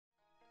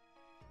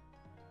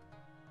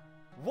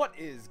What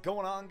is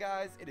going on,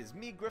 guys? It is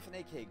me, Griffin,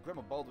 aka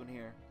Grandma Baldwin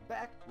here,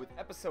 back with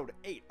episode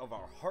 8 of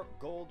our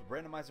Heartgold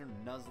Randomizer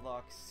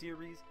Nuzlocke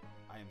series.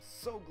 I am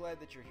so glad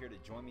that you're here to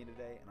join me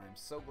today, and I am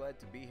so glad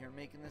to be here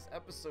making this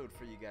episode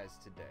for you guys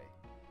today.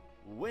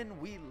 When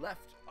we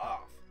left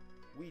off,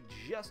 we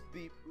just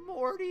beat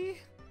Morty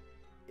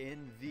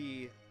in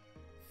the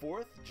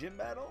 4th gym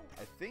battle,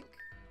 I think?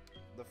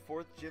 The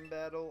 4th gym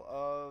battle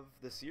of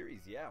the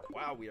series, yeah.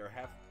 Wow, we are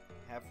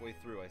halfway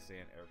through, I say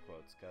in air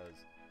quotes, because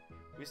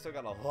we still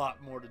got a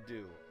lot more to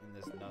do in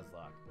this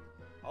Nuzlocke.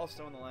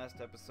 Also, in the last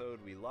episode,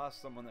 we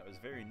lost someone that was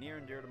very near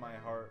and dear to my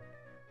heart.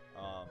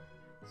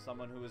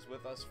 Someone who was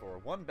with us for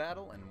one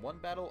battle and one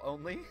battle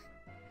only.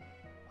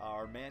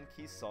 Our man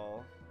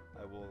Keesal.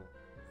 I will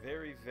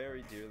very,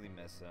 very dearly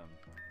miss him.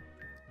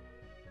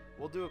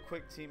 We'll do a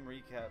quick team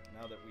recap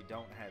now that we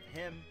don't have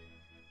him.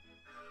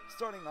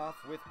 Starting off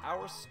with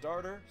our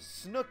starter,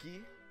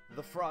 Snooky,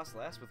 the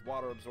Frostlass with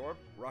Water Absorb,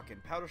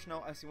 rockin' Powder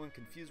Snow, Icy Wind,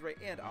 Confuse Ray,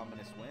 and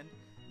Ominous Wind.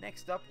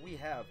 Next up, we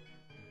have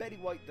Betty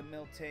White, the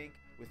Miltank,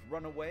 with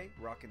Runaway,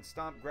 rockin'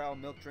 Stomp, Growl,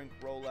 Milk Drink,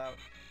 Rollout.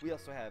 We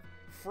also have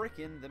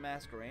Frickin' the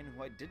Masquerain,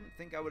 who I didn't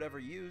think I would ever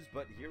use,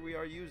 but here we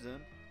are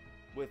using,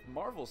 with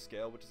Marvel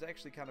Scale, which is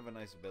actually kind of a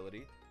nice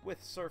ability,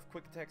 with Surf,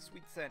 Quick Attack,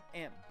 Sweet Scent,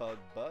 and Bug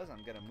Buzz.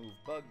 I'm gonna move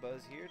Bug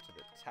Buzz here to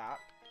the top,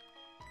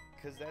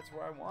 because that's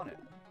where I want it.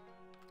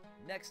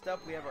 Next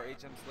up, we have our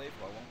HM Slave,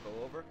 who I won't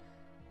go over.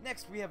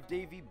 Next, we have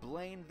Davy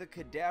Blaine, the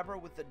Kadabra,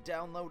 with the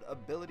download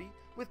ability,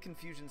 with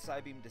Confusion,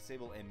 Psybeam,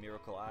 Disable, and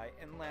Miracle Eye.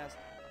 And last,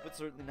 but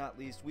certainly not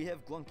least, we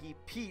have Glunky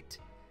Pete,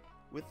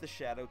 with the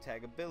Shadow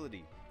Tag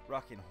ability,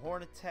 rocking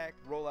Horn Attack,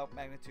 Rollout,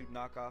 Magnitude,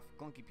 Knockoff,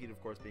 Glunky Pete,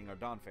 of course, being our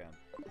Dawn fan.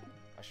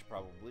 I should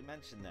probably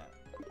mention that.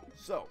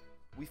 So,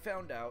 we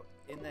found out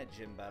in that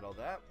gym battle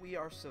that we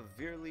are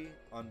severely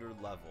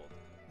under-leveled.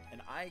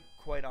 And I,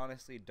 quite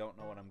honestly, don't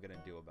know what I'm going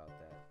to do about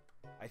that.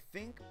 I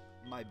think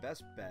my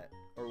best bet,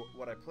 or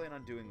what I plan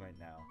on doing right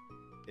now,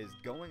 is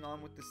going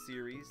on with the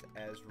series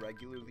as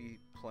regularly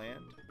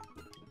planned.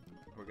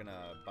 We're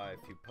gonna buy a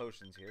few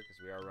potions here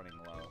because we are running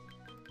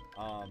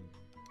low.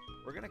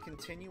 We're gonna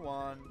continue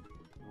on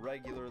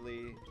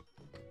regularly,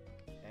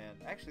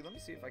 and actually let me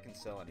see if I can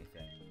sell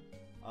anything.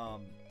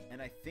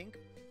 And I think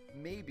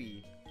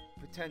maybe,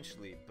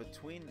 potentially,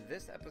 between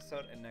this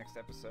episode and next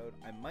episode,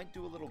 I might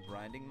do a little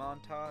grinding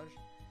montage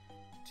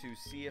to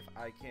see if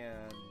I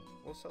can.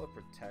 We'll sell a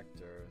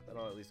protector.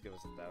 That'll at least give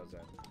us 1,000.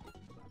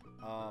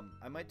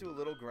 I might do a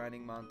little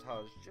grinding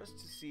montage just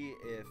to see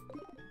if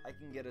I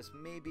can get us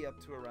maybe up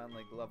to around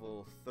like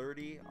level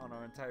 30 on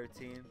our entire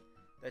team.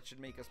 That should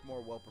make us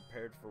more well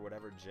prepared for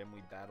whatever gym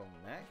we battle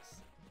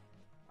next.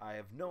 I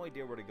have no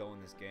idea where to go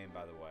in this game,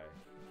 by the way.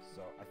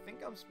 So I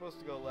think I'm supposed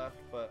to go left,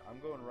 but I'm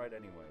going right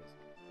anyways.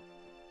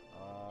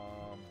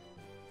 Oh,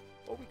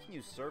 we can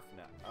use Surf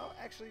now. Oh,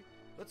 actually,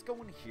 let's go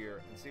in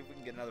here and see if we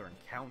can get another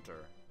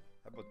encounter.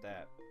 How about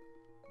that?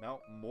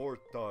 Mount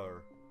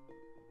Mortar.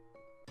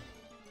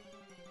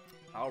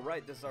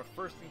 Alright, this is our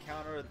first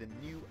encounter of the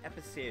new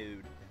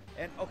episode.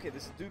 And, okay,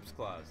 this is Dupe's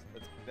Claws.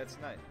 That's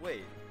nice.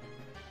 Wait.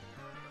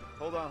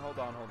 Hold on.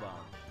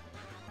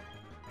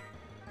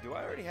 Do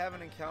I already have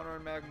an encounter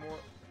in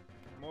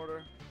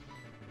Mortar?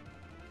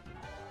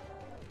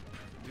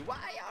 Do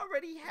I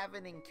already have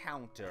an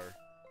encounter?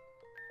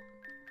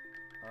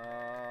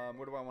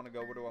 Where do I want to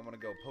go?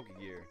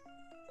 Pokegear.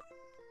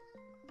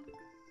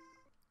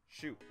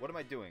 Shoot, what am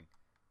I doing?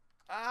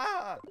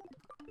 Ah!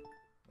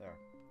 There.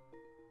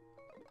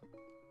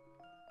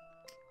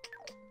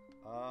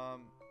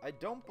 I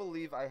don't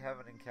believe I have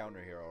an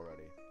encounter here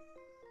already.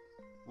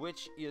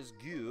 Which is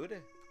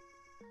good.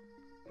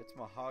 It's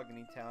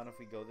Mahogany Town. If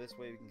we go this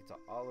way, we can get to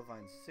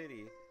Olivine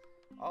City.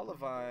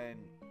 Olivine...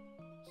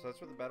 So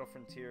that's where the Battle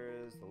Frontier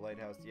is, the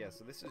Lighthouse. Yeah,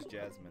 so this is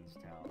Jasmine's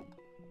town.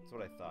 That's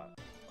what I thought.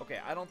 Okay,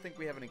 I don't think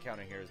we have an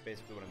encounter here is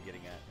basically what I'm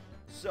getting at.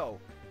 So,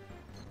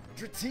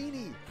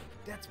 Dratini!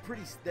 That's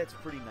pretty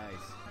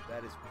nice.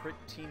 That is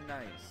pretty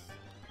nice.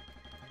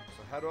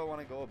 So how do I want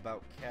to go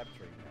about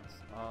capturing this?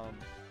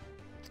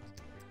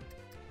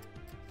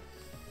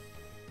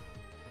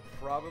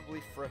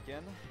 Probably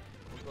Frickin'.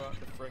 We'll go out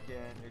to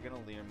Frickin'. You're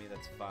gonna leer me,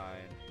 that's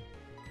fine.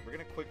 We're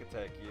gonna quick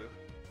attack you.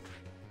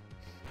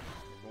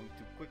 We're going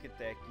to quick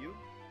attack you.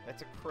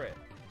 That's a crit.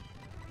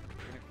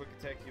 We're gonna quick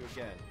attack you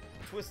again.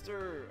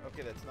 Twister!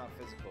 Okay, that's not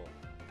physical.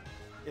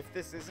 If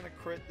this isn't a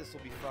crit, this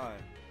will be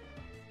fine.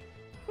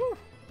 Whew!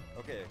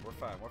 Okay, we're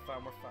fine.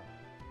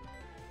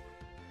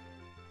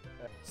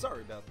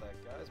 Sorry about that,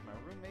 guys. My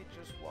roommate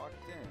just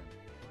walked in.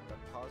 That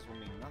pause will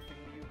mean nothing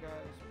to you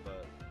guys,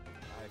 but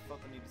I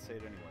felt the need to say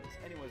it anyways.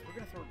 Anyways, we're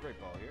gonna throw a Great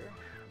Ball here.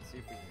 Let's see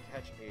if we can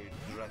catch a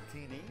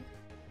Dratini.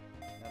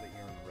 Now that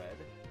you're in red.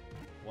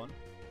 1,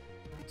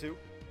 2,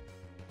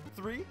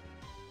 3.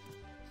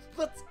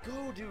 Let's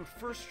go, dude!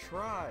 First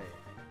try!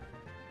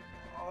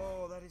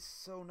 Oh, that is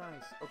so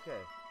nice.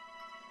 Okay.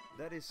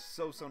 That is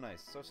so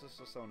nice.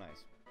 So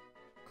nice.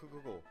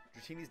 Cool.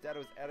 Dratini's data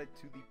was added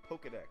to the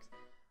Pokedex.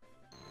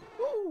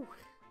 Woo!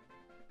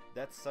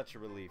 That's such a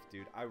relief,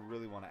 dude. I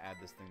really want to add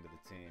this thing to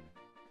the team.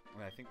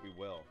 And I think we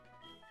will.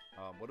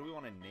 What do we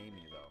want to name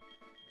you, though?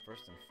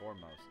 first and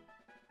foremost.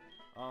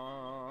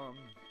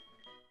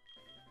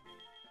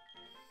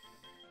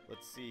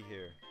 Let's see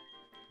here.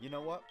 You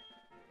know what?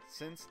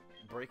 Since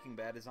Breaking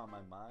Bad is on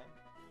my mind,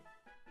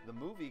 the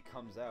movie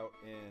comes out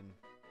in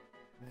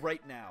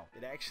right now.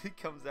 It actually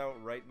comes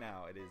out right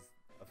now. It is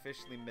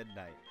officially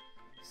midnight.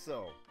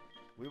 So,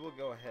 we will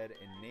go ahead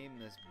and name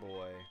this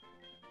boy.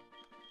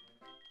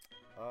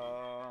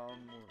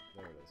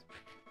 There it is.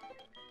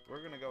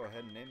 We're gonna go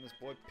ahead and name this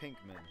boy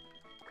Pinkman.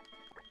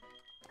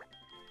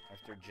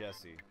 After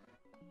Jesse.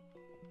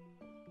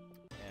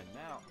 And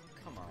now,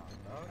 come on,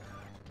 dog.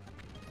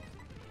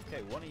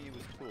 Okay, one of you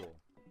is cool.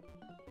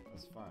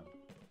 That's fine.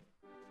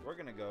 We're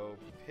gonna go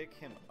pick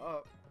him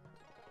up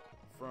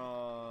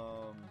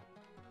from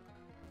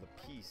the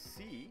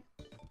PC.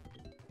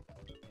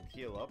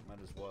 Heal up,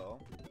 might as well.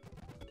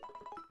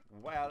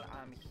 While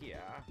I'm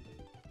here.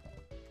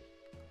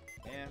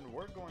 And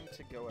we're going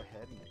to go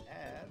ahead and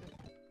add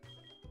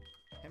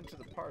him to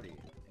the party.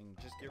 And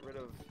just get rid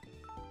of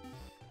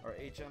our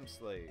HM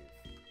slave.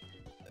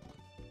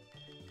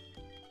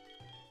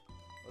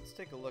 Let's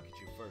take a look at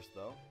you first,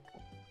 though.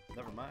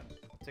 Never mind.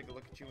 Take a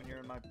look at you when you're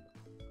in my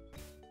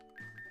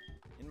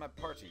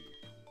party.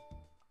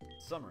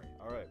 Summary.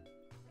 All right.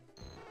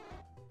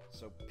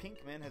 So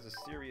Pinkman has a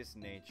serious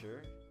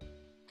nature,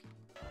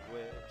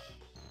 which,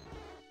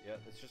 yeah,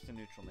 it's just a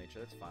neutral nature.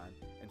 That's fine.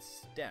 And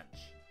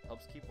Stench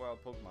helps keep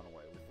wild Pokemon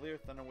away with Leer,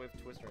 Thunderwave,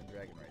 Twister, and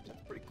Dragon Rage.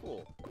 That's pretty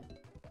cool.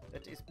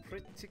 That is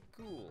pretty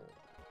cool.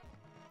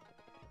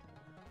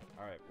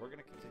 All right, we're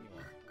gonna continue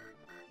on.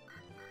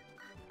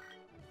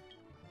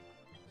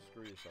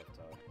 Screw yourself,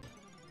 Todd.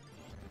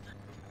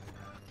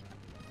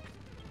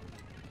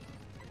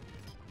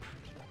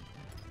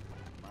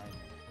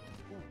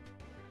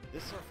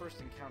 This is our first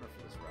encounter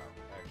for this route,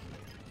 actually.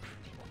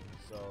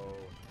 So,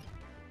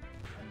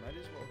 I might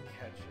as well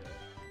catch it,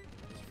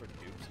 just for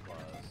Duke's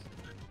claws.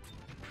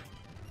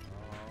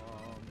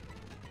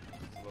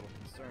 It's a little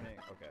concerning.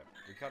 Okay,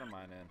 we cut a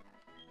mine in.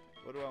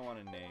 What do I want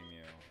to name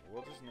you?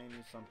 We'll just name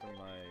you something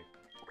like...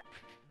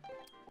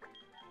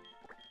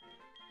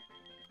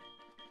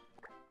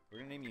 We're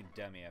gonna name you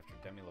Demi after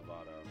Demi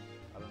Lovato.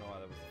 I don't know why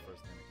that was the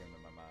first thing that came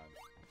to my mind.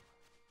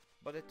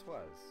 But it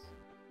was.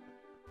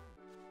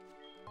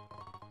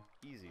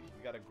 Easy.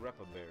 We got a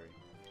Greppa Berry.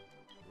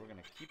 We're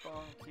gonna keep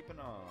on keeping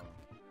on.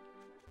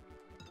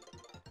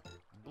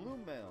 Blue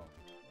Mail.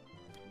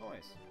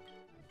 Nice.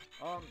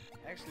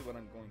 Actually what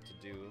I'm going to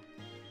do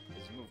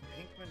is move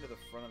Pinkman to the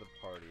front of the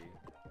party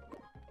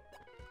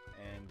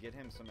and get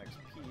him some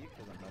XP,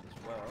 because I might as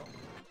well.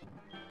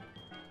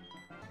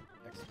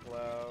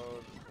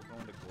 X-Cloud. We're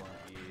going to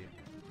Glunky.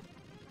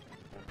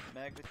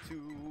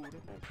 Magnitude.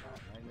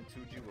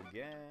 Magnitude you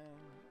again.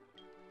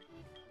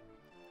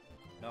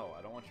 No,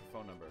 I don't want your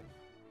phone number.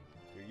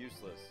 You're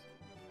useless.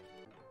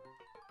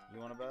 You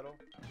want to battle?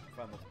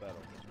 Fine, let's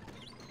battle.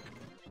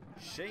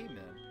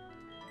 Shaman?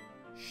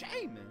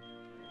 Shaman?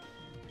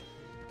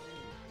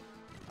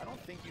 I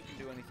don't think you can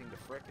do anything to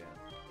frickin'.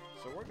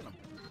 So we're gonna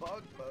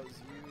bug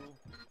buzz you.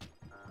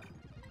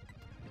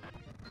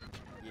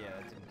 Yeah,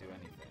 that didn't do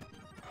anything.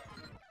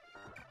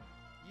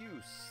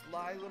 You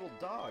sly little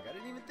dog. I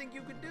didn't even think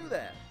you could do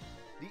that.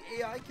 The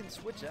AI can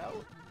switch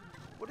out?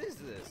 What is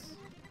this?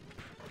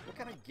 What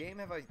kind of game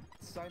have I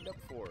signed up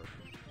for?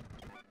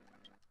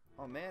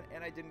 Oh man,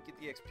 and I didn't get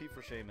the XP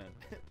for Shaman.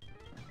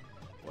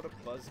 What a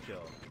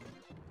buzzkill.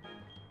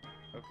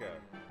 Okay.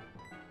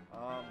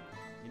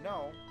 You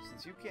know,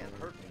 since you can't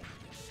hurt me...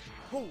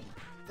 Oh!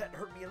 That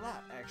hurt me a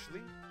lot,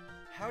 actually.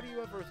 How do you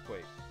have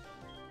Earthquake?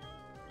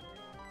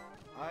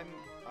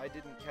 I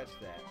didn't catch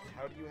that.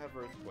 How do you have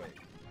Earthquake?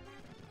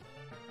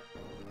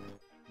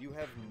 You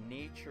have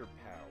Nature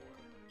Power.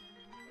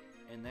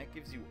 And that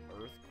gives you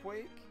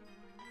Earthquake?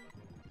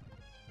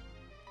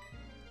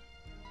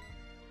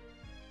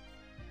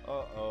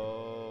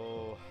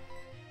 Uh-oh.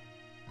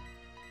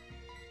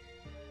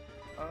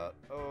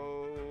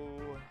 Uh-oh.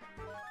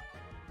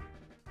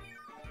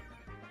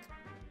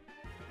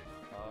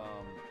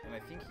 And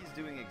I think he's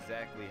doing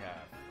exactly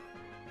half.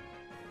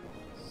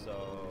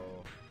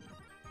 So...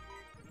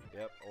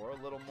 Yep, or a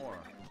little more.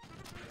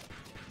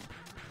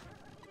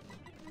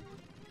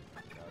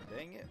 God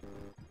dang it.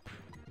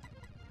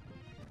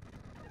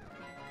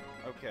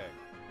 Okay.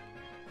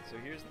 So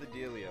here's the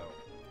dealio.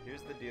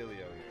 Here's the dealio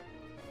here.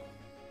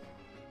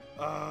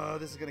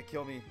 This is gonna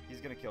kill me.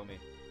 He's gonna kill me.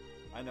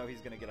 I know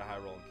he's gonna get a high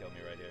roll and kill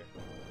me right here.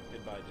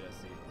 Goodbye,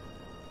 Jesse.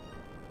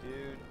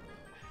 Dude.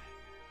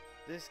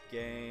 This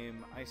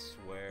game, I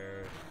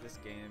swear. This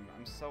game,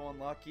 I'm so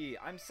unlucky.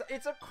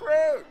 It's a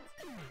crit!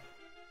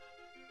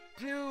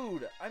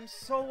 Dude, I'm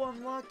so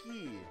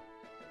unlucky.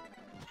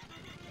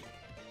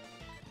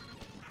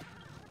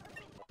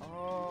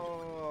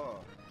 Oh.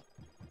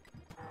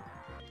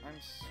 I'm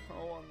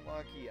so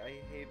unlucky.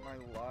 I hate my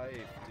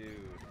life,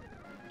 dude.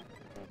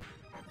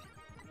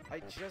 I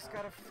just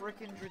got a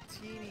frickin'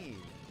 Dratini.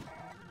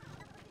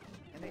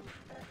 And it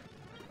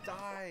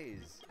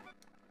dies.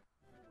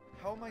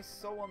 How am I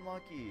so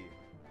unlucky?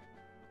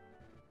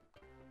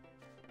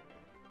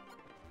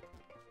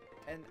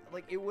 And,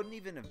 like, it wouldn't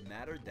even have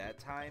mattered that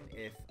time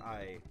if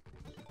I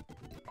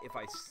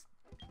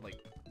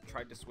like,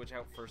 tried to switch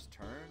out first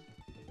turn.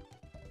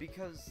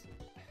 Because,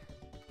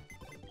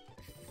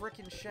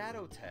 frickin'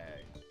 Shadow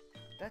Tag.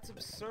 That's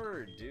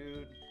absurd,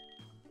 dude.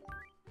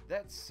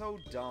 That's so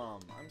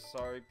dumb. I'm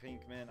sorry,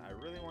 Pinkman. I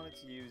really wanted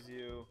to use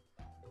you.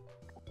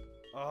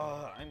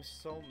 Ugh, I'm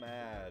so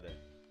mad.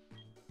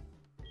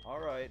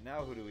 Alright,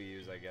 now who do we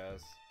use, I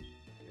guess?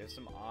 We have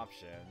some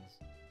options.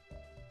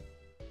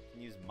 We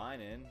can use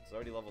Minun. It's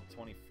already level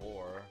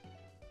 24.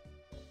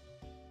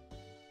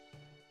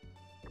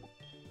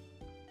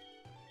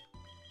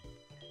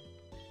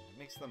 It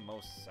makes the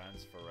most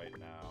sense for right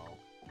now.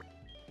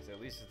 Because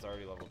at least it's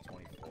already level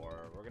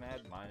 24. We're gonna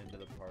add Minun to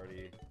the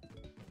party.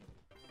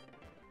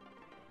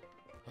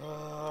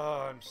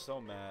 I'm so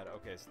mad.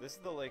 Okay, so this is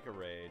the Lake of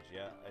Rage.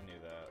 Yeah, I knew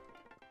that.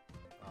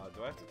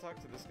 Do I have to talk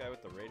to this guy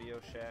with the Radio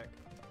Shack?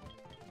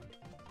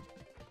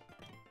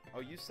 Oh,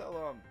 you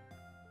sell,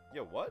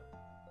 Yo, what?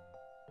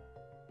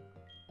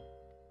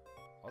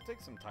 I'll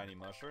take some tiny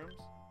mushrooms.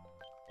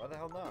 Why the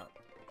hell not?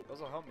 Those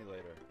will help me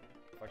later.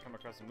 If I come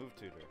across a move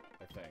tutor,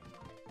 I think.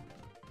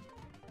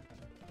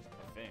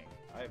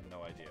 I have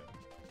no idea.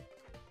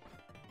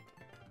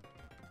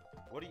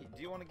 What do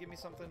you want to give me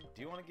something?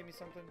 Do you want to give me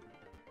something?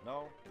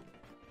 No?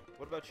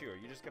 What about you? Are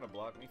you just gonna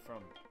block me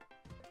from...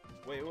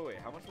 Wait,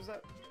 how much was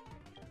that?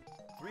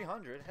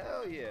 300?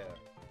 Hell yeah!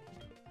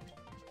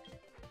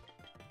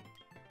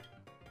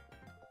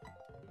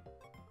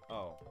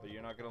 Oh, but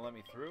you're not gonna let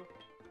me through?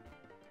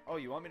 Oh,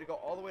 you want me to go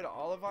all the way to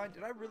Olivine?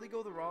 Did I really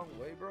go the wrong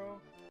way, bro?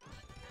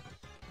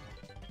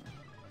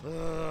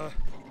 Ugh.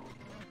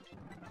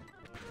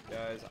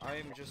 Guys, I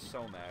am just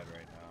so mad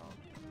right now.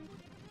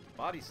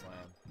 Body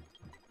Slam.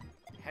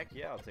 Heck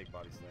yeah, I'll take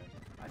Body Slam.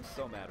 I'm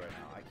so mad right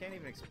now. I can't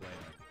even explain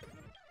it.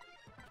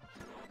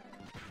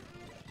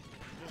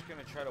 I'm just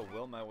gonna try to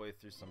will my way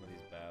through some of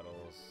these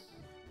battles.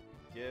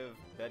 Give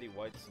Betty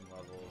White some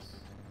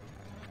levels.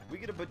 We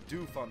get a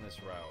Bidoof on this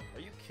route.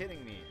 Are you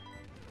kidding me?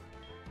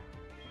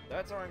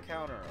 That's our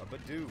encounter, a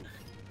Bidoof.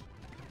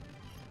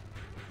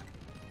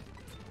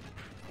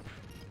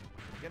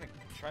 I'm gonna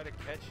try to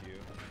catch you.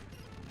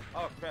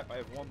 Oh crap, I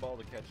have one ball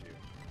to catch you.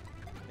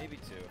 Maybe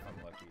two if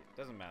I'm lucky.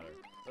 Doesn't matter.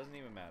 Doesn't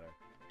even matter.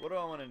 What do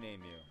I want to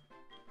name you?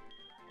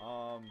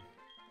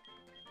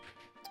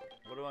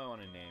 What do I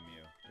want to name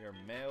you? You're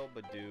male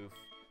Bidoof.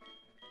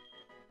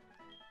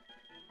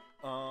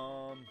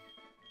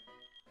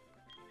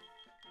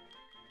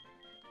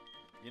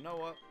 You know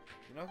what?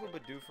 You know who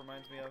Bidoof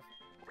reminds me of?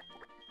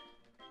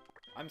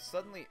 I'm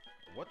suddenly...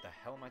 What the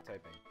hell am I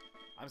typing?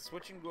 I'm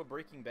switching to a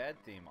Breaking Bad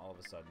theme all of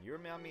a sudden. You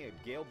remind me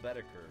of Gale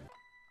Bedecker.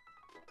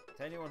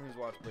 To anyone who's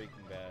watched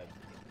Breaking Bad,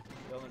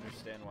 they'll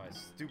understand why a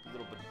stupid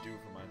little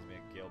Bidoof reminds me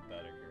of Gale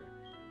Bedecker.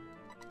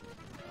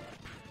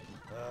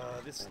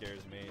 This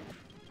scares me.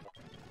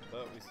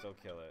 But we still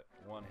kill it.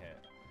 One hit.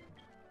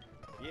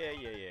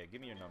 Yeah.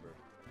 Give me your number.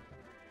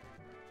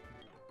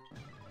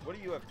 What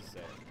do you have to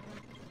say?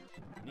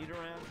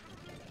 Nidoran?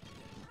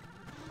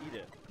 Eat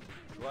it.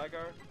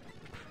 Gligar?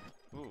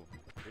 Ooh,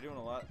 you're doing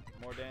a lot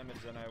more damage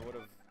than I would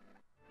have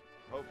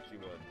hoped you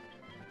would.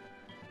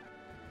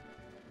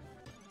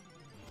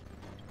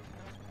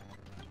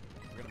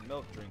 We're gonna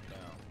milk drink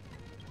now.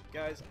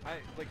 Guys,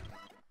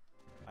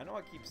 I know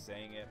I keep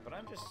saying it, but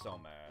I'm just so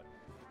mad.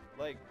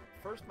 Like,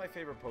 first my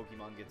favorite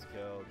Pokemon gets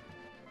killed,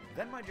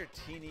 then my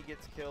Dratini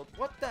gets killed.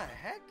 What the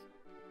heck?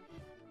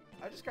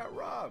 I just got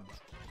robbed.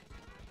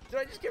 Did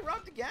I just get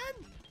robbed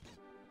again?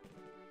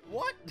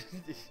 What?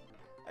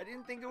 I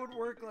didn't think it would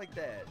work like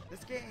that.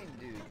 This game,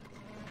 dude.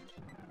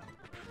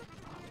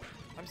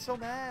 I'm so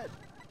mad.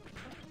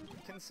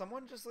 Can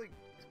someone just, like,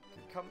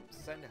 come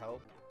send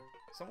help?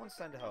 Someone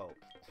send help.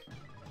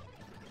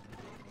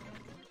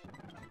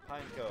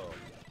 Pineco.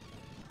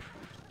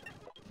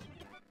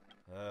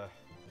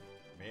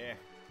 Meh.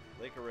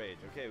 Lake of Rage.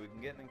 Okay, we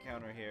can get an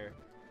encounter here.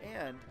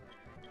 And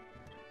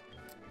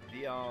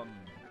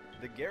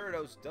the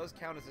Gyarados does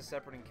count as a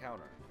separate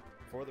encounter,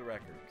 for the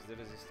record, because it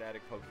is a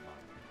static Pokemon.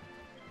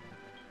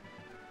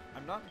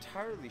 I'm not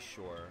entirely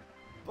sure,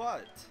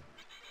 but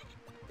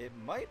it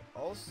might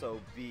also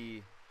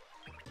be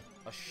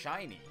a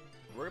shiny.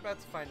 We're about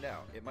to find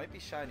out. It might be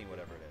shiny,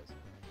 whatever it is.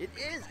 It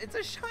is! It's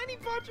a shiny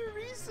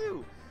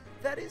Pachirisu!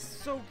 That is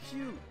so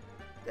cute!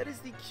 That is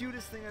the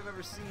cutest thing I've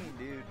ever seen,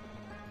 dude.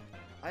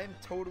 I am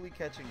totally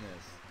catching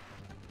this.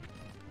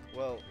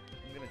 Well,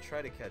 I'm gonna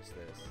try to catch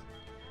this.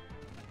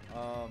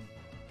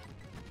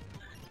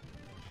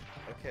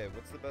 Okay,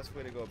 what's the best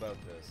way to go about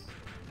this?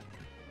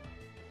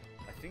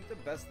 I think the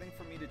best thing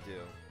for me to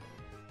do...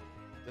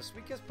 Does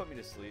Suicune put me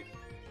to sleep?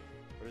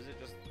 Or is it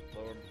just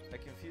lower...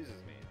 It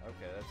confuses me.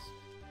 Okay, that's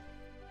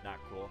not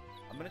cool.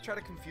 I'm gonna try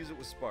to confuse it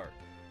with Spark.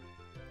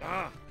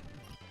 Ah!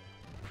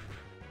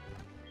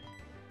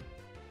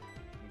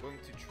 I'm going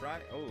to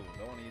try... Oh,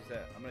 don't want to use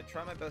that. I'm gonna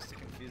try my best to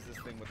confuse this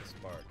thing with a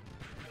Spark.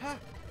 Ha!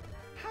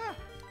 Ha!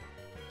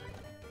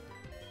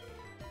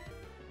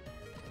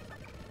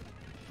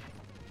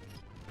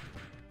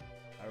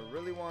 I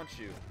really want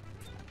you.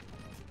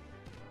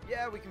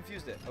 Yeah, we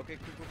confused it. Okay,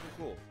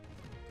 cool.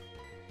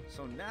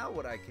 So now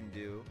what I can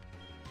do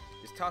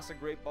is toss a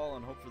great ball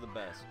and hope for the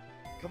best.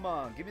 Come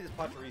on, give me this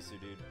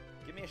Pachirisu, dude.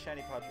 Give me a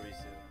shiny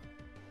Pachirisu.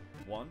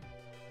 1,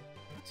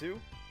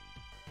 2,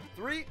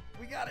 3.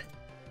 We got it.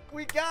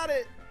 We got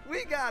it.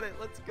 We got it.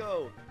 Let's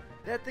go.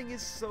 That thing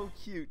is so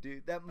cute,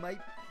 dude. That might,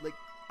 like,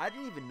 I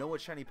didn't even know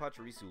what shiny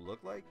Pachirisu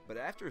looked like, but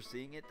after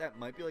seeing it, that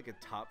might be like a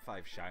top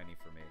 5 shiny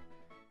for me.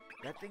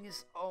 That thing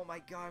is, oh my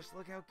gosh,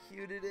 look how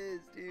cute it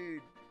is,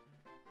 dude.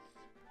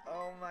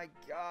 Oh my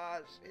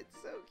gosh,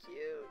 it's so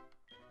cute.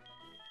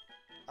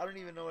 I don't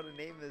even know what to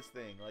name this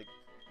thing. Like,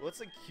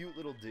 what's a cute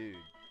little dude?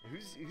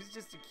 Who's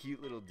just a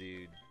cute little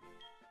dude?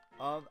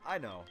 I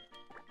know.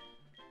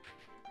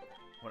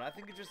 When I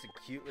think of just a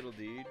cute little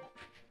dude,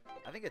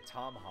 I think of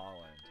Tom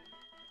Holland.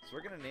 So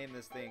we're gonna name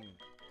this thing.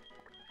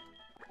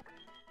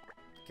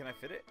 Can I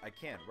fit it? I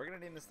can. We're gonna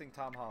name this thing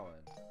Tom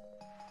Holland.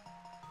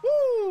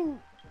 Woo!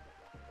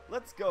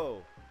 Let's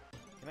go.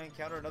 Can I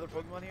encounter another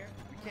Pokemon here?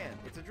 We can.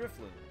 It's a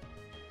Drifloon.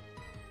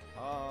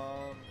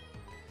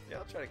 Yeah,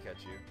 I'll try to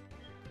catch you.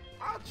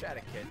 I'll try to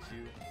catch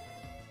you.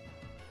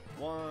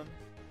 1,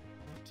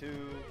 2,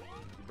 you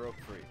broke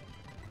free.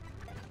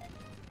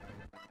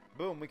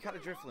 Boom, we caught a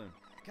Drifloon.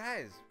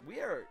 Guys, we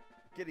are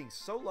getting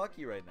so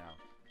lucky right now.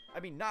 I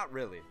mean, not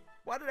really.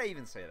 Why did I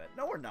even say that?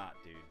 No, we're not,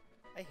 dude.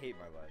 I hate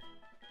my life.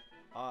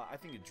 I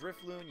think a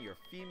Drifloon, you're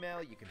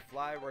female, you can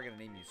fly. We're going to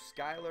name you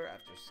Skylar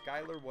after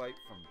Skylar White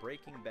from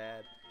Breaking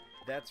Bad.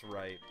 That's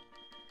right.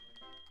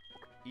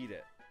 Eat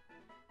it.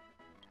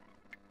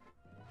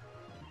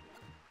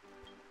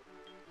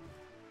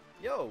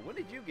 Yo, when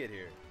did you get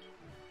here?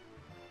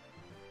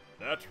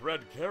 That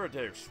red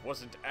Gyarados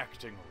wasn't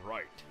acting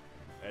right,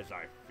 as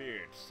I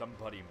feared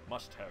somebody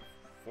must have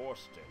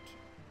forced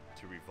it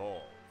to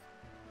evolve.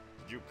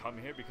 Did you come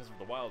here because of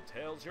the wild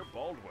tales? You're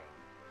Baldwin.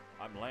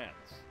 I'm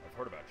Lance. I've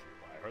heard about you.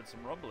 I heard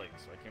some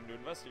rumblings, so I came to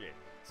investigate.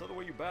 So the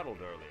way you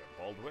battled earlier,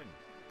 Baldwin.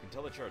 You can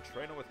tell that you're a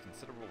trainer with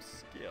considerable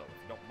skill.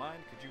 If you don't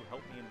mind, could you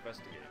help me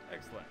investigate?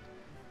 Excellent.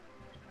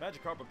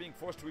 Magikarp are being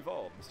forced to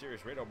evolve.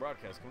 Mysterious radio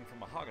broadcast coming from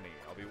Mahogany.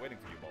 I'll be waiting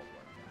for you,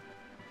 Baldwin.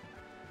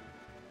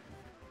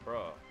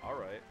 Bruh,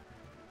 alright.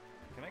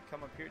 Can I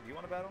come up here? Do you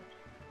want to battle?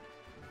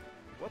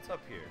 What's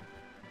up here?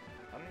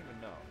 I don't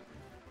even know.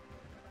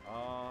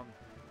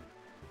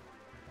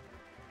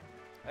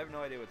 I have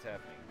no idea what's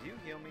happening. Do you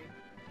heal me?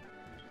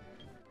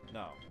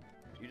 No.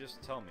 You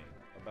just tell me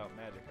about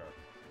Magikarp.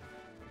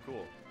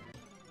 Cool.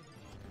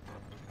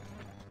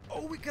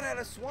 Oh, we could have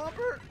had a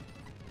Swampert?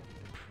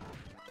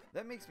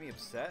 That makes me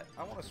upset.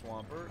 I want a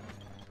Swampert.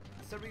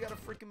 Instead we got a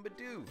freaking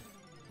Bidoof.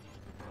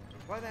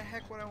 Why the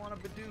heck would I want a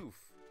Bidoof?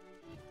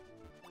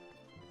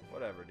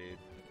 Whatever, dude.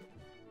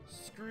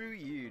 Screw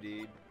you,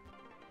 dude.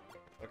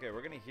 Okay,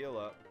 we're gonna heal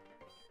up.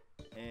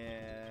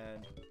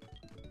 And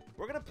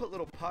we're gonna put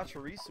little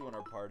Pachirisu in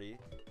our party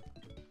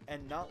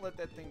and not let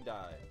that thing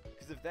die.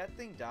 Because if that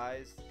thing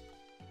dies,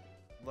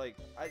 like,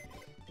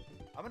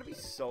 I'm gonna be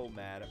so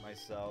mad at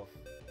myself.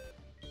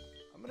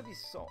 I'm gonna be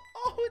so...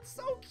 Oh, it's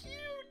so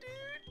cute,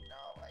 dude!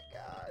 Oh my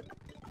god.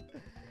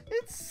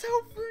 It's so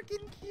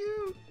freaking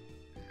cute!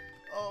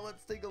 Oh,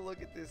 let's take a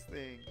look at this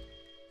thing.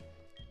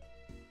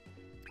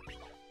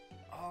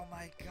 Oh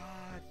my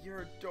god,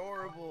 you're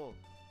adorable!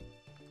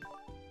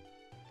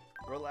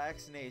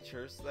 Relax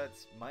nature, so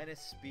that's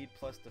minus speed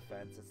plus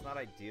defense. It's not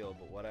ideal,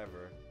 but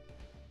whatever.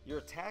 Your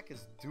attack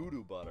is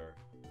doo-doo butter.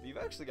 But you've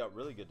actually got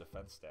really good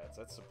defense stats.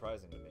 That's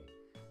surprising to me.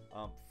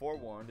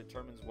 Forewarned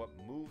determines what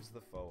moves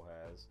the foe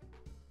has.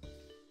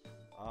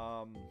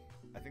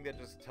 I think that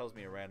just tells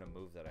me a random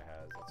move that it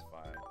has. That's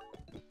fine.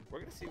 We're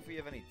gonna see if we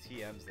have any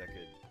TMs that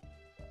could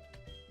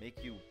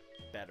make you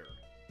better.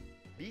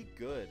 Be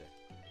good.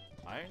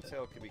 Iron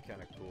Tail could be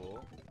kind of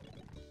cool.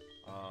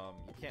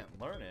 You can't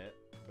learn it,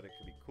 but it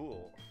could be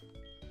cool.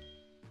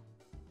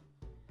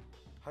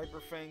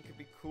 Hyper Fang could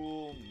be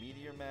cool.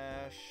 Meteor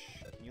Mash.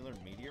 Can you learn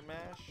Meteor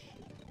Mash?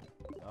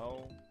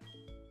 No.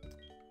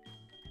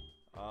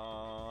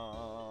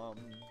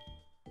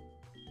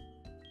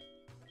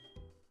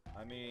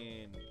 I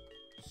mean,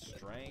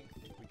 Strength.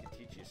 We could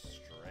teach you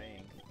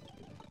Strength.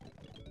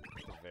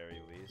 At the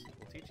very least.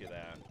 We'll teach you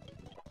that.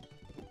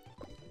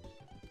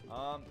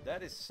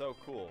 That is so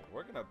cool.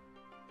 We're gonna...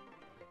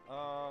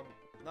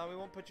 no, we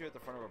won't put you at the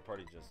front of our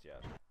party just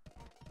yet.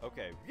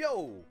 Okay.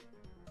 Yo!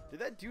 Did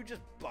that dude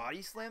just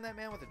body slam that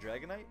man with a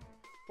Dragonite?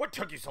 What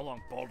took you so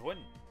long, Baldwin?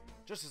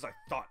 Just as I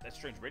thought, that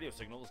strange radio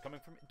signal is coming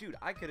from... Dude,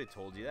 I could have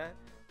told you that.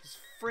 This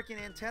freaking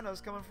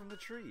antenna's coming from the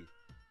tree.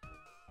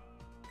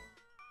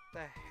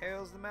 What the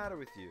hell's the matter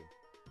with you?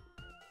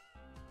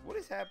 What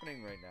is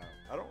happening right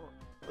now? I don't...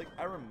 Like,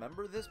 I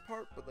remember this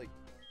part, but, like,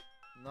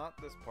 not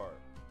this part.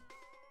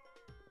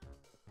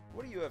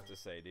 What do you have to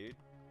say, dude?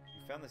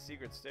 You found the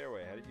secret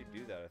stairway. How did you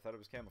do that? I thought it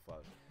was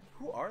camouflage.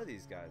 Who are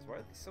these guys? Why are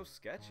they so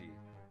sketchy?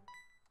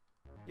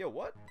 Yo,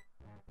 what?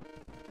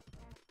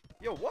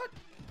 Yo, what?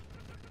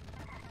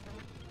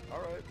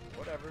 Alright,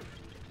 whatever.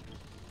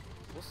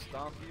 We'll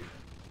stomp you.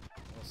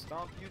 We'll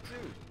stomp you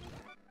too.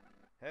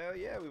 Hell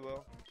yeah, we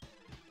will.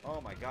 Oh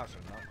my gosh,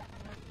 I'm not...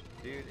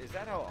 Dude, is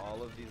that how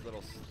all of these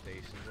little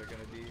stations are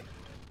gonna be?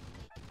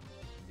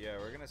 Yeah,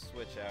 we're gonna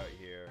switch out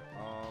here.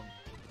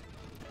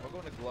 We're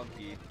going to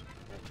Glunky.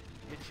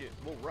 Hit you.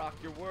 We'll rock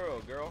your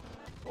world, girl.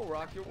 We'll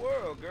rock your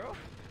world, girl.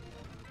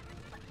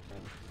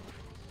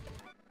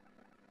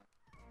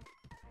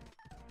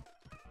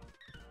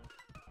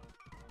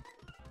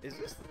 Is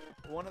this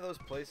one of those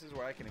places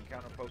where I can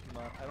encounter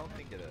Pokemon? I don't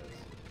think it is.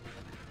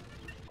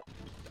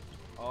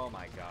 Oh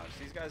my gosh,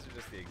 these guys are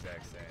just the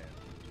exact same.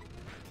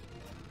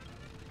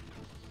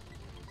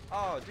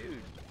 Oh,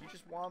 dude, you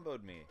just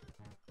womboed me.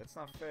 That's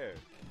not fair.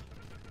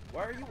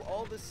 Why are you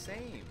all the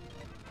same?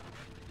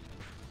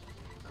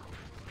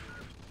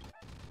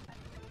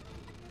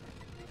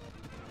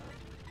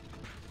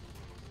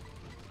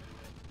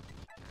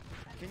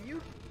 Can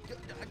you?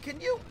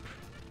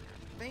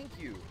 Thank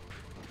you.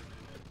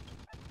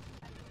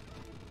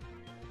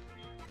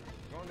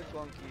 Going to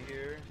Glunky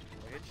here.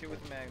 I'll hit you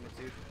with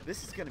Magnitude.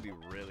 This is going to be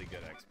really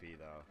good XP,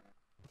 though.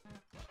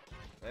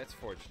 That's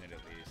fortunate, at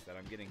least, that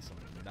I'm getting some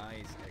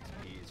nice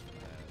XPs from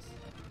this.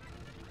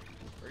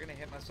 We're going to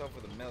hit myself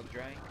with a Milk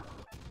Drain.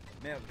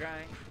 Milk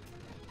Drain.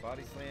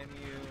 Body Slam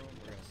you.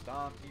 We're going to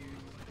Stomp you.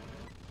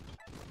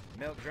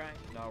 Milk Drain.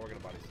 No, we're going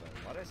to Body Slam.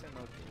 Why did I say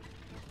Milk Drain?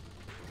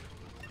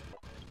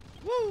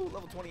 Woo!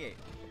 Level 28.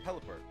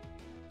 Pelipper.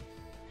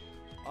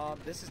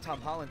 This is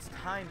Tom Holland's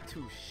time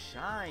to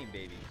shine,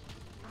 baby.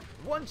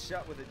 One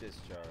shot with a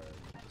discharge.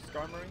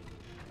 Skarmory.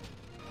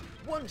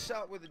 One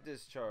shot with a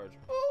discharge.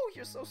 Oh,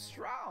 you're so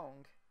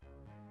strong.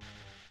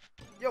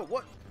 Yo,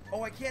 what?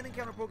 Oh, I can't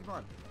encounter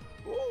Pokemon.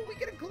 Oh, we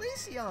get a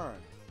Glaceon.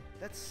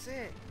 That's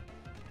sick.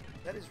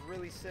 That is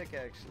really sick,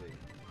 actually.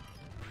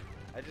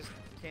 I just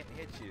can't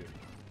hit you.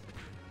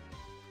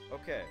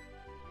 Okay.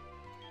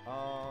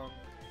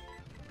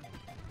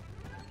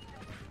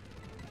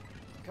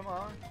 Come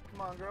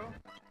on, girl.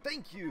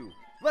 Thank you.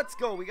 Let's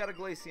go. We got a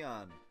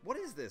Glaceon. What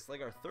is this?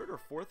 Like our third or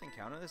fourth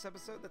encounter this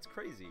episode? That's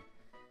crazy.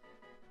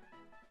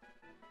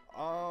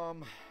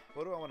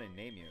 What do I want to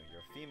name you?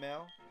 You're a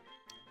female.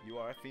 You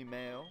are a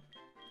female.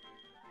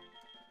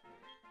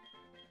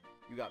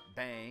 You got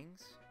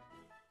bangs.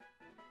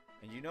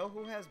 And you know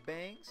who has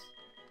bangs?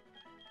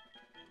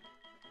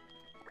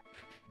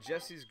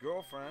 Jesse's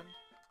girlfriend,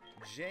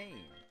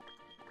 Jane.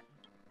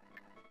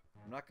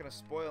 I'm not gonna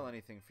spoil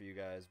anything for you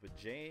guys, but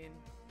Jane,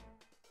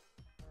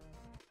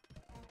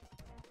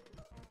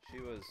 she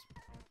was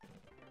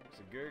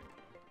a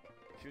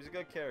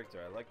good character.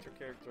 I liked her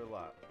character a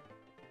lot.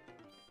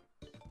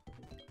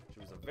 She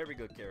was a very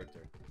good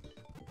character.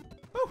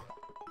 Whew!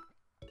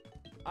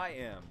 I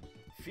am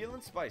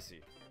feeling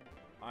spicy.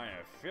 I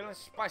am feeling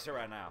spicy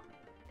right now.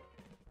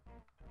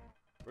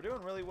 We're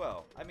doing really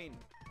well. I mean,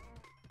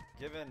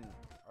 given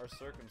our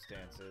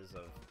circumstances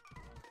of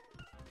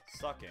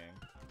sucking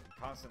and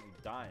constantly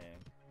dying,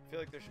 I feel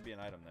like there should be an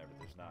item there, but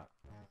there's not.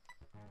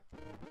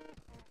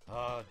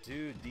 Oh,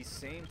 dude, these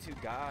same two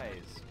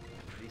guys.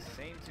 These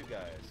same two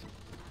guys.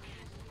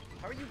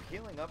 How are you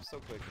healing up so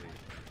quickly?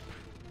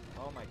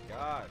 Oh my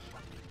gosh.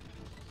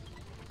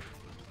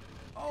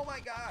 Oh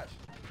my gosh.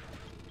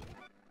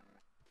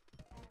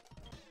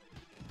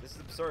 This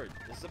is absurd.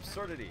 This is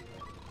absurdity.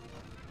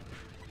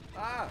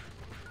 Ah!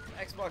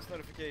 Xbox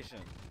notification.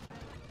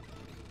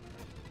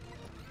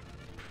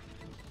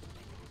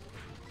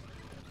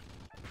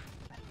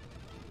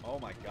 Oh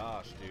my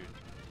gosh, dude.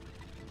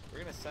 We're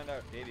gonna send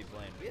out Davy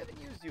Blaine. We haven't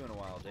used you in a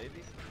while,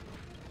 Davy.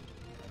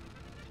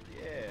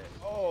 Yeah.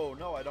 Oh,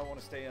 no, I don't want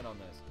to stay in on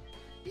this.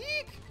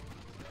 Eek!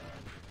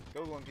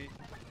 Go, Glunky.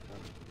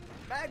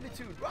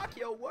 Magnitude, rock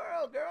your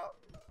world, girl.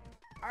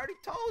 I already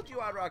told you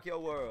I'd rock your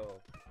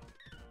world.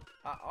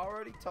 I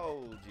already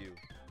told you.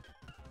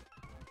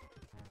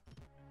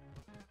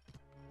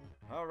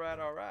 Alright,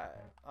 alright.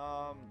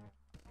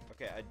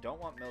 Okay, I don't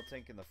want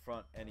Miltank in the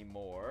front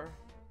anymore.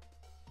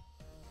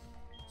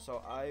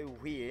 So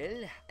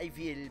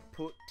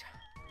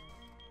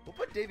we'll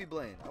put Davy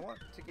Blaine. I want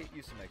to get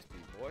you some XP,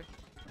 boy.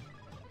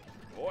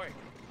 Boy.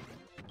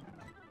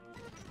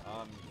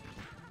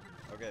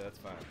 Okay, that's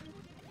fine.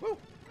 Woo!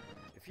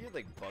 If he had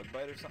like bug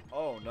bite or something.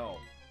 Oh no.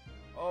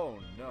 Oh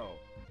no.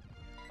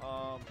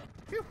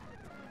 Phew.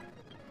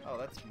 Oh,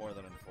 that's more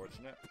than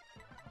unfortunate.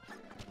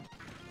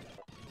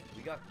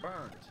 We got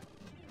burned.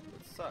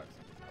 It sucks.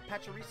 A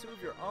Pachirisu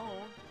of your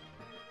own.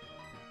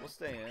 We'll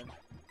stay in.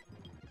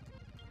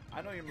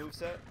 I know your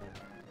moveset.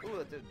 Ooh,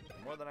 that did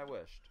more than I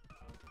wished.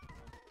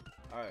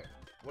 Alright,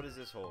 what does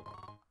this hold?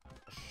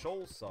 A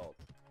Shoal Salt.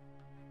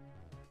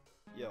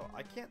 Yo,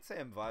 I can't say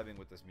I'm vibing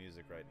with this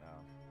music right now.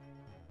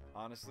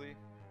 Honestly.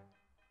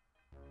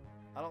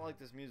 I don't like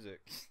this music.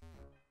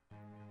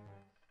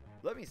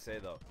 Let me say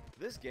though,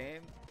 this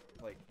game,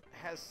 like,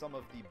 has some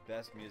of the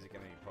best music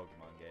in any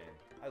Pokemon game.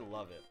 I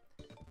love it.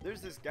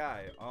 There's this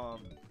guy,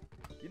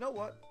 you know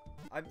what?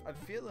 I'm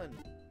feeling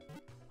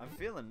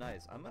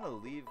nice. I'm gonna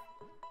leave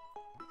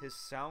his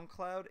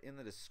SoundCloud in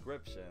the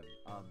description.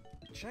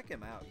 Check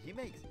him out. He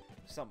makes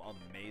some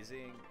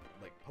amazing,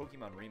 like,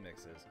 Pokemon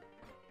remixes.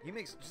 He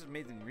makes just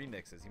amazing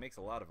remixes. He makes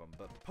a lot of them,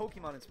 but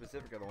Pokemon in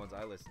specific are the ones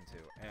I listen to.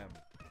 And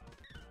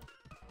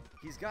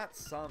he's got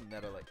some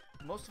that are like,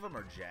 most of them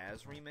are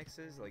jazz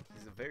remixes. Like,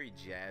 he's a very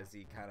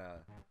jazzy kind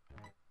of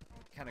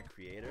kind of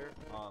creator.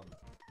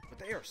 But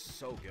they are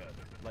so good.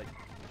 Like,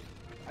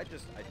 I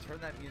turn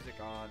that music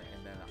on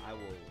and then I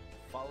will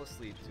fall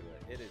asleep to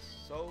it. It is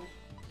so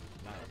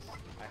nice.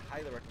 I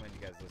highly recommend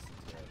you guys listen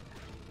to it.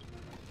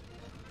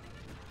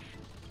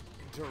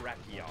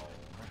 Drapion.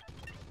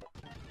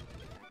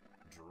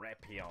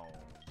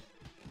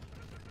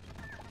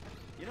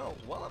 You know,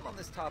 while I'm on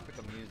this topic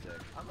of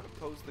music, I'm going to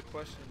pose the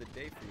question of the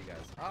day for you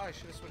guys. Ah, I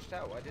should have switched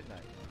out. Why didn't I?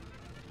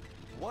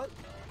 What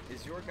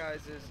is your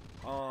guys'...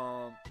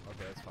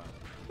 Okay, that's fine.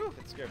 Whew,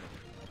 that scared me.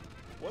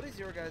 What is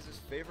your guys'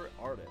 favorite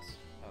artist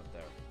out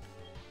there?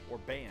 Or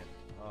band?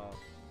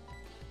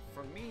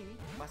 For me,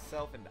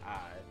 myself, and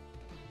I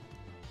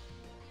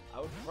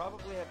would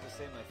probably have to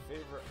say my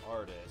favorite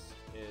artist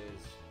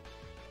is...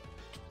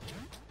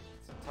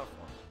 It's a tough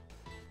one.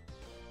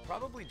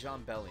 Probably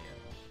John Bellion.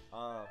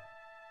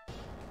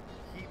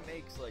 He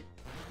makes, like...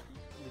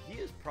 He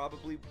is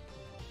probably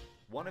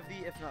one of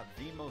the, if not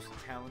the most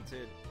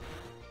talented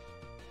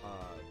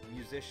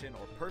musician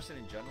or person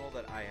in general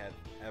that I have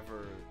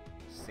ever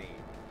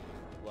seen.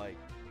 Like,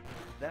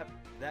 that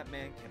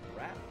man can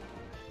rap.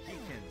 He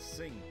can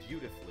sing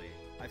beautifully.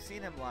 I've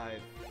seen him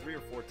live 3 or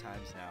 4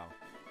 times now.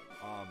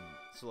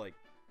 So like,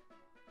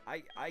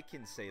 I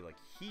can say like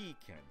he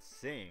can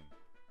sing.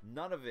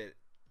 None of it.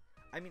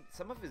 I mean,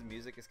 some of his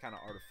music is kind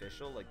of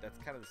artificial. Like that's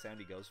kind of the sound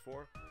he goes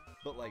for.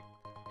 But like,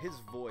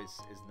 his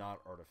voice is not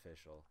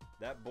artificial.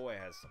 That boy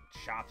has some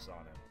chops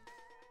on him.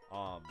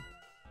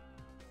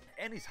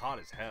 And he's hot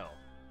as hell.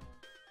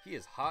 He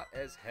is hot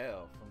as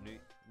hell from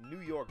New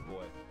York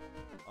boy.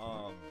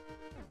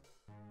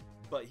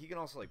 But he can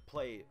also like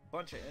play a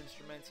bunch of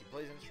instruments. He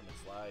plays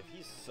instruments live.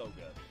 He's so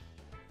good.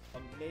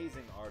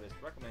 Amazing artist.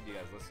 Recommend you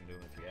guys listen to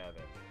him if you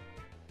haven't.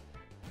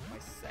 My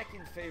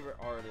second favorite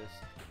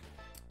artist.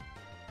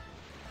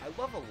 I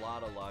love a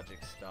lot of Logic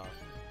stuff,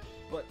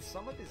 but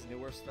some of his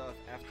newer stuff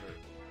after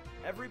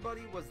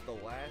Everybody was the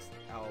last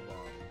album,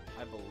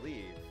 I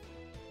believe.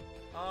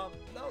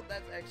 No,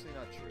 that's actually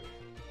not true.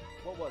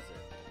 What was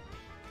it?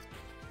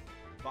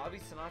 Bobby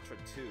Sinatra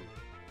 2,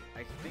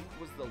 I think,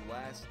 was the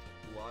last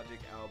Logic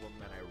album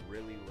that I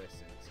really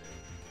listened to.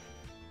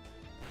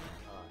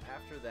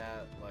 After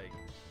that, like,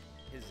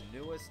 his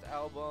newest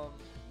album,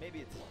 maybe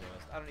it's his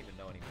newest, I don't even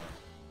know anymore.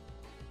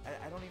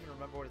 I don't even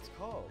remember what it's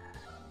called.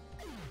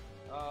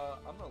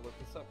 I'm gonna look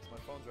this up because my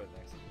phone's right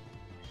next to me.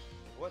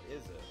 What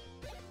is it?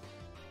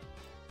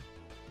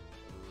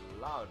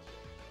 Logic.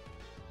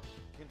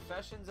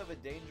 Confessions of a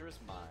Dangerous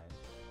Mind.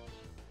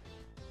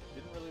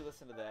 Didn't really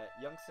listen to that.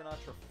 Young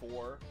Sinatra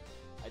 4.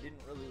 I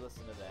didn't really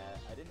listen to that.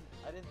 I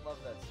didn't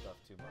love that stuff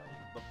too much.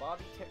 But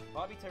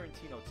Bobby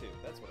Tarantino 2.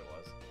 That's what it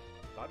was.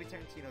 Bobby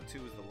Tarantino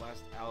 2 was the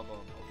last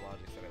album of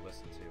Logic that I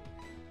listened to.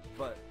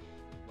 But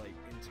like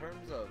in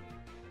terms of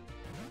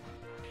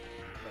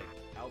like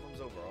albums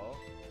overall,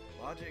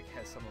 Logic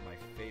has some of my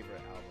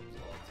favorite albums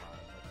of all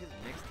time. Like his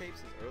mixtapes,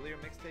 his earlier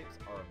mixtapes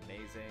are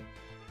amazing.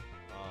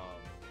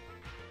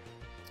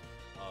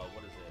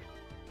 What is it?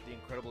 The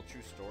Incredible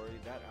True Story.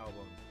 That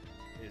album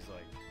is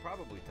like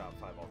probably top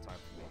 5 all time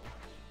for me.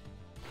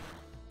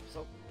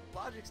 So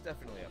Logic's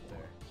definitely up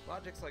there.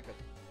 Logic's like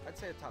I'd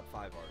say a top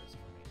 5 artist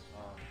for me.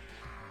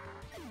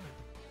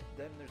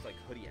 Then there's like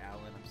Hoodie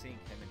Allen. I'm seeing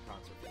him in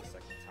concert for the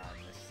second time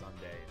this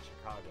Sunday in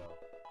Chicago.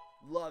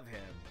 Love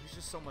him. He's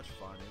just so much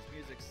fun. His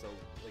music's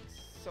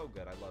so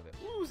good. I love it.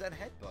 Ooh, is that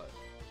headbutt?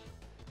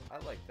 I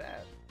like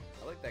that.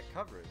 I like that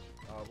coverage.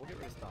 We'll get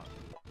rid of Stomp.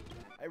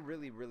 I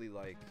really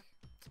like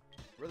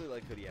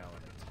Hoodie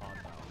Allen a ton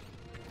now.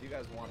 If you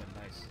guys want a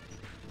nice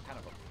kind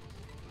of a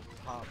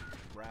pop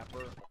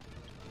rapper,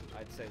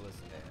 I'd say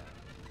listen to him.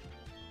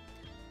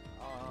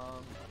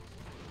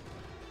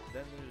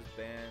 Then there's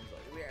bands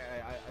like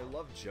I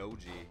love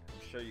Joji.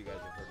 I'm sure you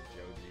guys have heard of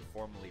Joji,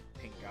 formerly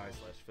Pink Guy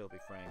 / Filthy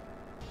Frank.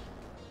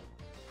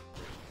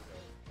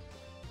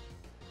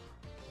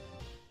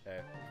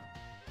 Hey,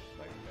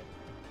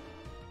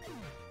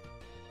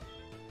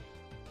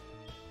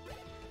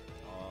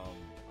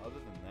 other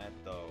than that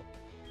though,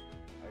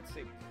 I'd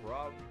say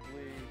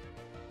probably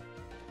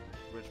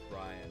Rich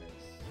Brian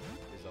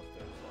is up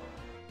there as well.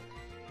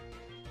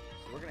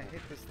 So we're gonna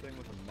hit this thing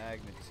with a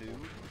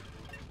magnitude.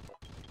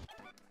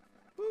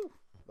 Woo!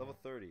 Level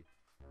 30.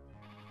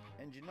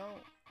 And you know,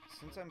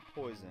 since I'm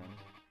poisoned,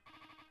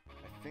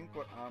 I think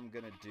what I'm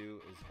gonna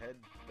do is head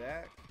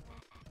back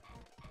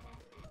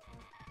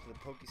to the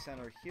Poke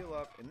Center, heal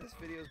up, and this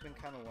video's been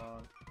kind of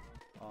long.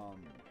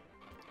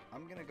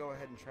 I'm gonna go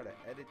ahead and try to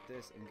edit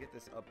this and get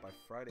this up by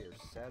Friday or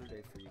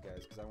Saturday for you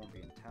guys, because I won't be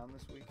in town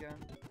this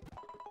weekend.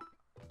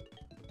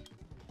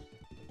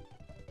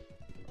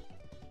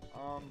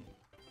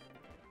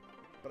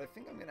 But I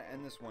think I'm gonna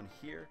end this one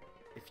here.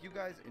 If you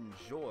guys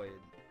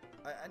enjoyed,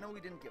 I know we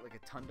didn't get like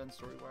a ton done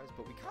story-wise,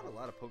 but we caught a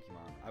lot of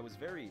Pokemon. I was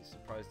very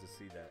surprised to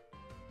see that.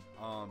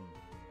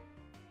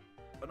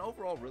 An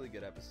overall really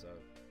good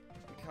episode.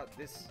 We caught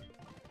this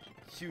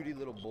cutie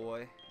little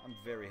boy. I'm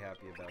very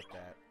happy about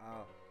that.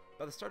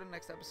 By the start of the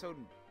next episode,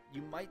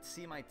 you might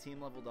see my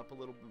team leveled up a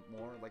little bit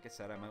more. Like I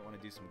said, I might want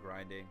to do some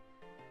grinding.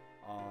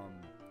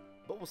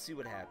 but we'll see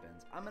what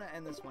happens. I'm going to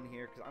end this one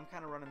here because I'm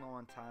kind of running low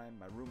on time.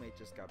 My roommate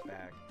just got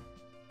back,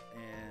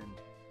 and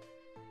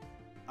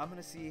I'm going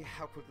to see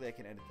how quickly I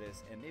can edit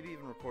this and maybe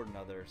even record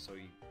another so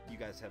you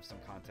guys have some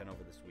content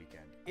over this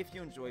weekend. If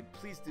you enjoyed,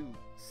 please do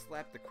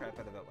slap the crap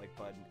out of that like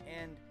button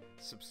and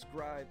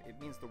subscribe. It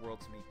means the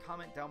world to me.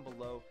 Comment down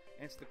below,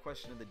 answer the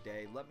question of the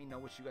day, let me know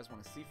what you guys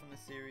want to see from the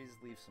series,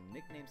 leave some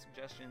nickname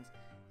suggestions,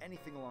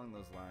 anything along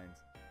those lines.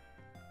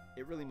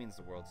 It really means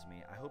the world to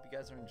me. I hope you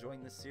guys are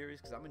enjoying this series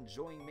because I'm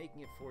enjoying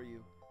making it for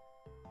you.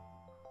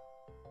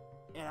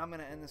 And I'm going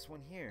to end this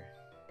one here.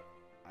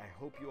 I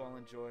hope you all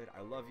enjoyed.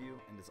 I love you.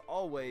 And as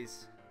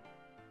always,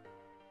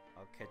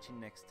 I'll catch you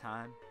next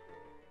time.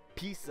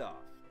 Peace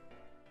off.